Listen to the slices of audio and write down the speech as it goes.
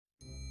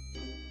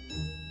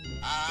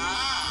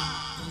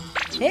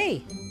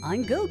Hey,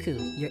 I'm Goku,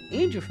 your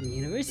angel from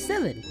Universe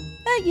 7,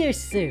 at your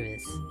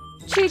service.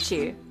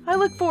 Chichi, I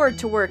look forward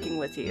to working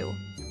with you.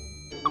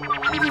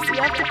 Why does he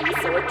have to be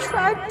so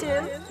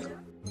attractive?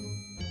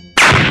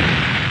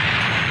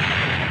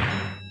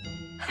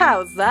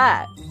 How's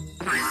that?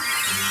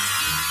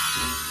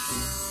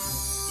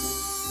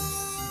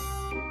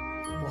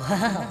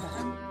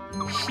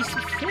 Wow, she's so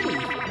pretty.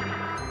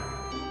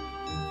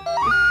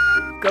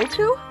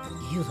 Goku?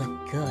 You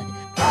look good.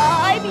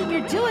 I mean,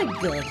 you're doing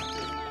good.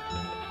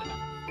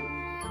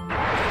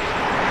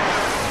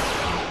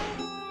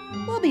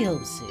 We'll be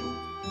home soon.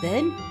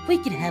 Then we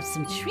can have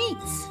some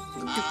treats.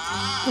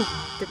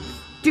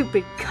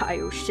 Stupid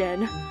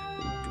Kaioshin.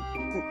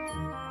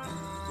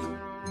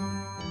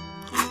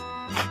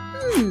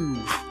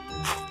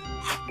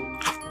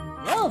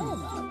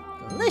 Yum!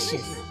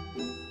 Delicious!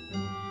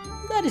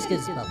 Not as good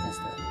as Puffins,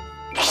 though.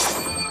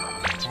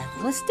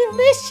 That was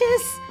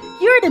delicious!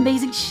 You're an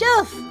amazing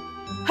chef!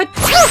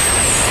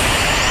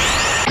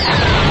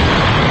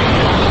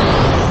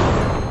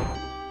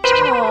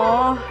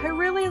 Aw, I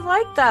really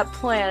like that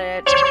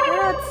planet.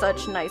 It had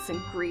such nice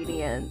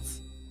ingredients.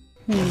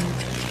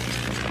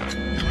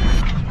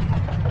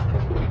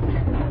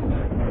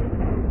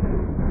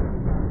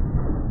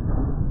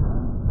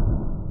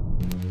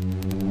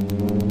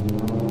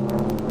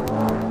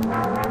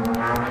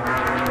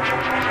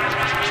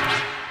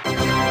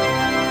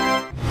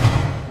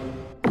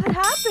 What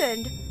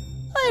happened?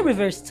 I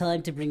reversed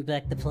time to bring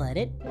back the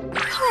planet.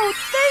 Oh,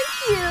 thank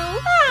you!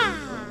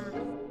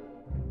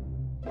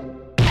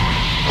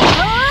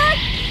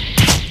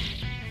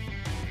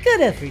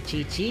 Good effort,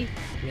 Chi-Chi.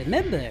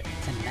 Remember,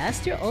 to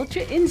master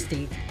Ultra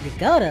Instinct, you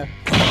gotta...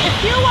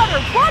 If you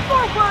utter one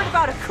more word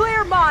about a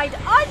clear mind,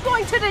 I'm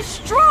going to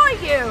destroy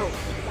you!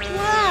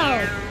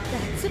 Wow,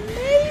 that's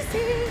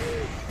amazing!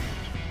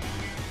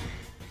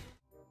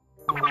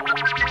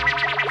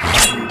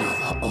 Hand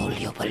over all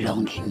your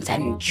belongings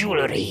and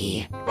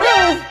jewelry.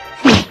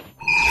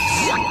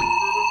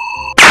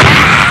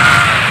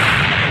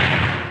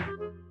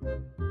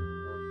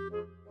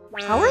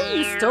 How are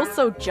you still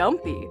so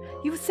jumpy?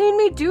 You've seen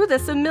me do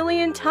this a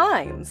million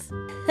times.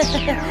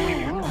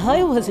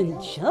 I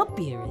wasn't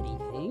jumpy or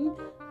anything.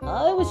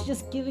 I was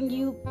just giving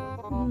you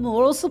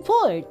moral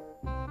support.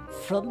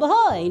 From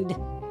behind.